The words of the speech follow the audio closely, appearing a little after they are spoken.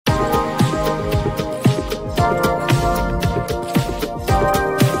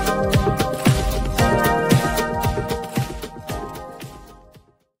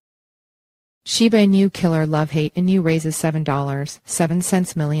Shiba Inu killer Love Hate Inu raises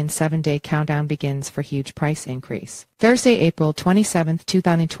 $7.07 million. 7-day countdown begins for huge price increase. Thursday, April 27,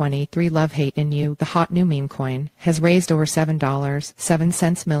 2023. Love Hate Inu, the hot new meme coin, has raised over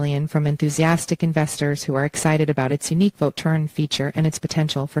 $7.07 million from enthusiastic investors who are excited about its unique vote turn feature and its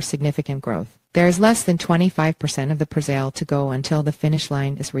potential for significant growth. There is less than 25% of the presale to go until the finish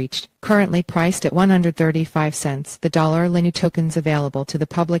line is reached. Currently priced at 135 cents, the $LHINU tokens available to the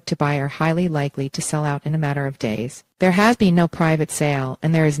public to buy are highly likely to sell out in a matter of days. There has been no private sale,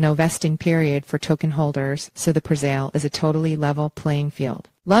 and there is no vesting period for token holders, so the presale is a totally level playing field.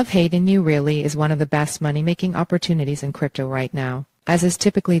 Love Hate Inu really is one of the best money-making opportunities in crypto right now. As is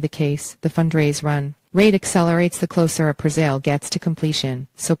typically the case, the fundraise run rate accelerates the closer a presale gets to completion,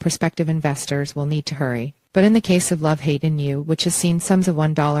 so prospective investors will need to hurry. But in the case of Love Hate Inu, which has seen sums of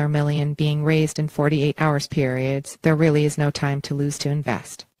 $1 million being raised in 48 hours periods, there really is no time to lose to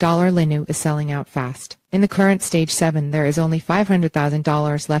invest. $LHINU is selling out fast. In the current stage 7, there is only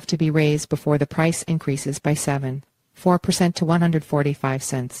 $500,000 left to be raised before the price increases by 7.4% to 145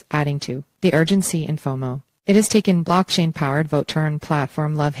 cents, adding to the urgency and FOMO. It has taken blockchain-powered vote turn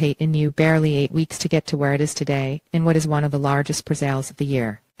platform Love Hate Inu barely 8 weeks to get to where it is today, in what is one of the largest presales of the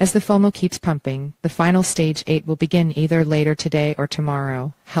year. As the FOMO keeps pumping, the final stage 8 will begin either later today or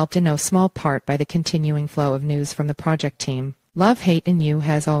tomorrow, helped in no small part by the continuing flow of news from the project team. Love Hate Inu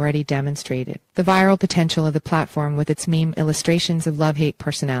has already demonstrated the viral potential of the platform with its meme illustrations of love-hate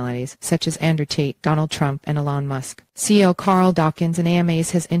personalities such as Andrew Tate, Donald Trump, and Elon Musk. CEO Carl Dawkins and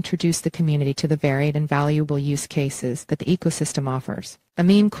AMAs has introduced the community to the varied and valuable use cases that the ecosystem offers. A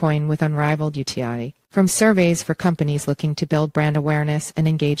meme coin with unrivaled utility. From surveys for companies looking to build brand awareness and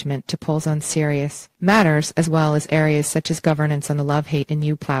engagement to polls on serious matters as well as areas such as governance on the Love Hate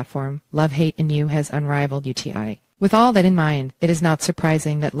Inu platform, Love Hate Inu has unrivaled utility. With all that in mind, it is not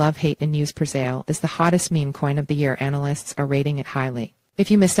surprising that Love Hate Inu's presale is the hottest meme coin of the year. Analysts are rating it highly. If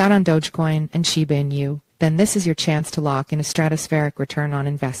you missed out on Dogecoin and Shiba Inu, then this is your chance to lock in a stratospheric return on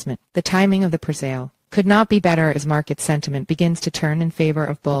investment. The timing of the presale could not be better as market sentiment begins to turn in favor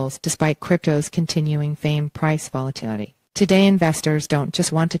of bulls despite crypto's continuing price volatility. Today investors don't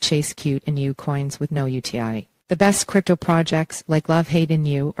just want to chase cute Inu coins with no utility. The best crypto projects, like Love Hate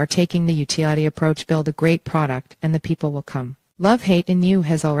Inu, are taking the utility approach. Build a great product, and the people will come. Love Hate Inu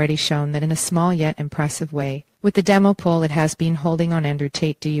has already shown that in a small yet impressive way. With the demo poll it has been holding on Andrew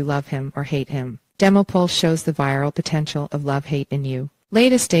Tate. Do you love him or hate him? Demo poll shows the viral potential of Love Hate Inu.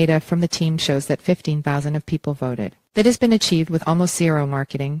 Latest data from the team shows that 15,000 of people voted. That has been achieved with almost zero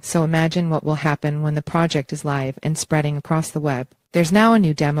marketing, so imagine what will happen when the project is live and spreading across the web. There's now a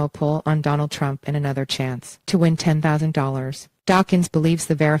new demo poll on Donald Trump and another chance to win $10,000. Dawkins believes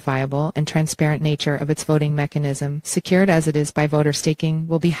the verifiable and transparent nature of its voting mechanism, secured as it is by voter staking,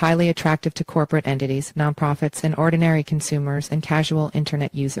 will be highly attractive to corporate entities, nonprofits, and ordinary consumers and casual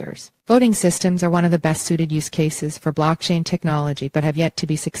internet users. Voting systems are one of the best suited use cases for blockchain technology but have yet to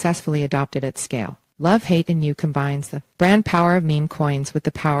be successfully adopted at scale. Love Hate Inu combines the brand power of meme coins with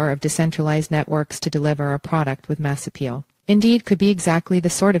the power of decentralized networks to deliver a product with mass appeal. Indeed, could be exactly the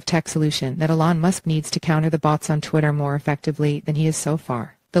sort of tech solution that Elon Musk needs to counter the bots on Twitter more effectively than he is so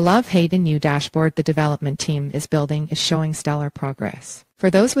far. The Love Hate Inu dashboard the development team is building is showing stellar progress. For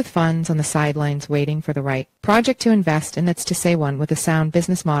those with funds on the sidelines waiting for the right project to invest in, that's to say one with a sound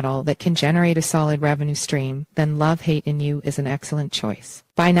business model that can generate a solid revenue stream, then Love Hate Inu is an excellent choice.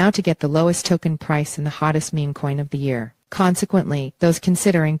 Buy now to get the lowest token price and the hottest meme coin of the year. Consequently, those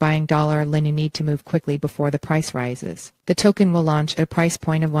considering buying $LHINU need to move quickly before the price rises. The token will launch at a price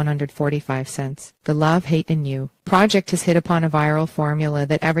point of 145 cents. The Love Hate Inu project has hit upon a viral formula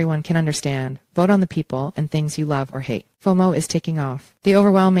that everyone can understand. Vote on the people and things you love or hate. FOMO is taking off. The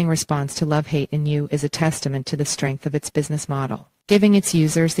overwhelming response to Love Hate Inu is a testament to the strength of its business model. Giving its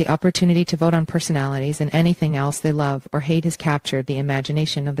users the opportunity to vote on personalities and anything else they love or hate has captured the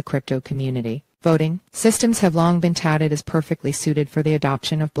imagination of the crypto community. Voting systems have long been touted as perfectly suited for the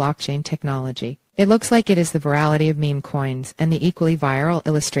adoption of blockchain technology. It looks like it is the virality of meme coins and the equally viral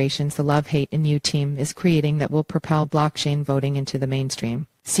illustrations the Love Hate Inu team is creating that will propel blockchain voting into the mainstream.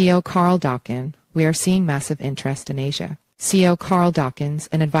 CEO Carl Dawkins, we are seeing massive interest in Asia. CEO Carl Dawkins,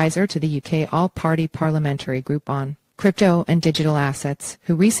 an advisor to the UK All-Party Parliamentary Group on Crypto and Digital Assets,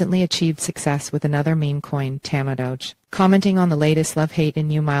 who recently achieved success with another meme coin, Tamadoge. Commenting on the latest Love Hate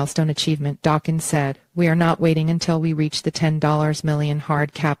Inu milestone achievement, Dawkins said, "We are not waiting until we reach the $10 million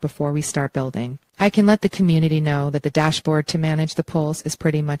hard cap before we start building. I can let the community know that the dashboard to manage the polls is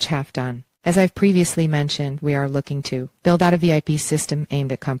pretty much half done. As I've previously mentioned, we are looking to build out a VIP system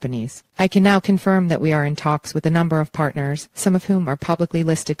aimed at companies. I can now confirm that we are in talks with a number of partners, some of whom are publicly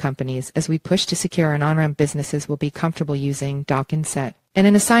listed companies, as we push to secure an on-ramp businesses will be comfortable using Dock and Set. And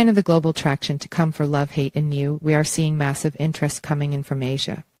in a sign of the global traction to come for Love Hate Inu, we are seeing massive interest coming in from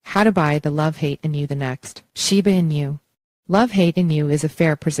Asia. How to buy the Love Hate Inu the next. Shiba Inu. Love Hate Inu is a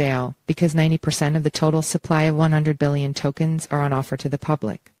fair presale because 90% of the total supply of 100 billion tokens are on offer to the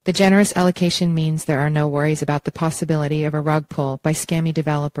public. The generous allocation means there are no worries about the possibility of a rug pull by scammy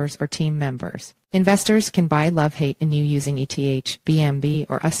developers or team members. Investors can buy Love Hate Inu using ETH, BNB,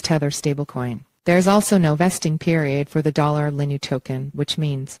 or US Tether stablecoin. There is also no vesting period for the $LHINU token, which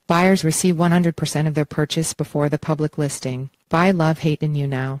means buyers receive 100% of their purchase before the public listing. Buy Love Hate Inu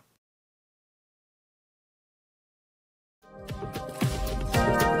now.